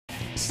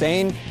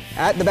Staying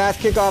at the Bath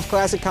Kickoff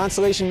Classic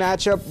consolation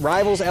matchup,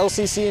 rivals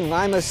LCC and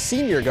Lima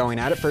Senior going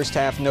at it. First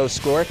half, no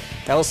score.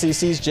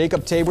 LCC's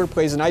Jacob Tabor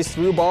plays a nice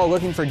through ball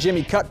looking for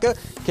Jimmy Kutka.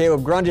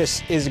 Caleb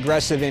Grundis is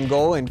aggressive in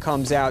goal and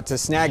comes out to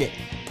snag it.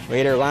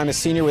 Later, Lima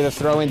Senior with a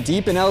throw-in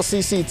deep in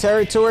LCC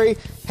territory,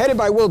 headed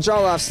by Will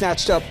Jolloff,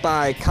 snatched up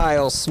by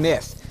Kyle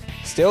Smith.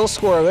 Still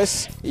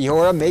scoreless,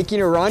 Ihora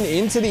making a run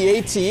into the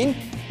 18,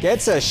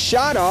 gets a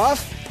shot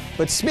off,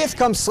 but Smith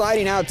comes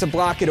sliding out to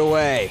block it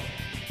away.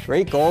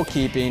 Great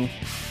goalkeeping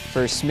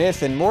for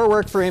Smith, and more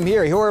work for him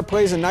here. Ihora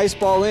plays a nice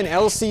ball in.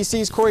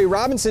 LCC's Corey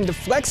Robinson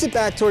deflects it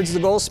back towards the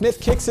goal. Smith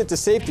kicks it to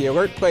safety.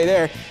 Alert play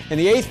there. In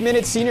the 8th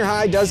minute, Senior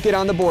High does get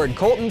on the board.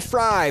 Colton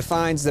Fry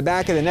finds the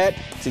back of the net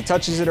as he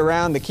touches it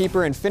around the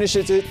keeper and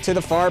finishes it to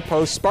the far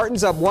post.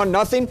 Spartans up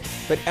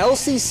 1-0, but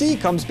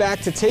LCC comes back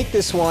to take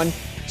this one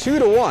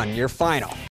 2-1, your final.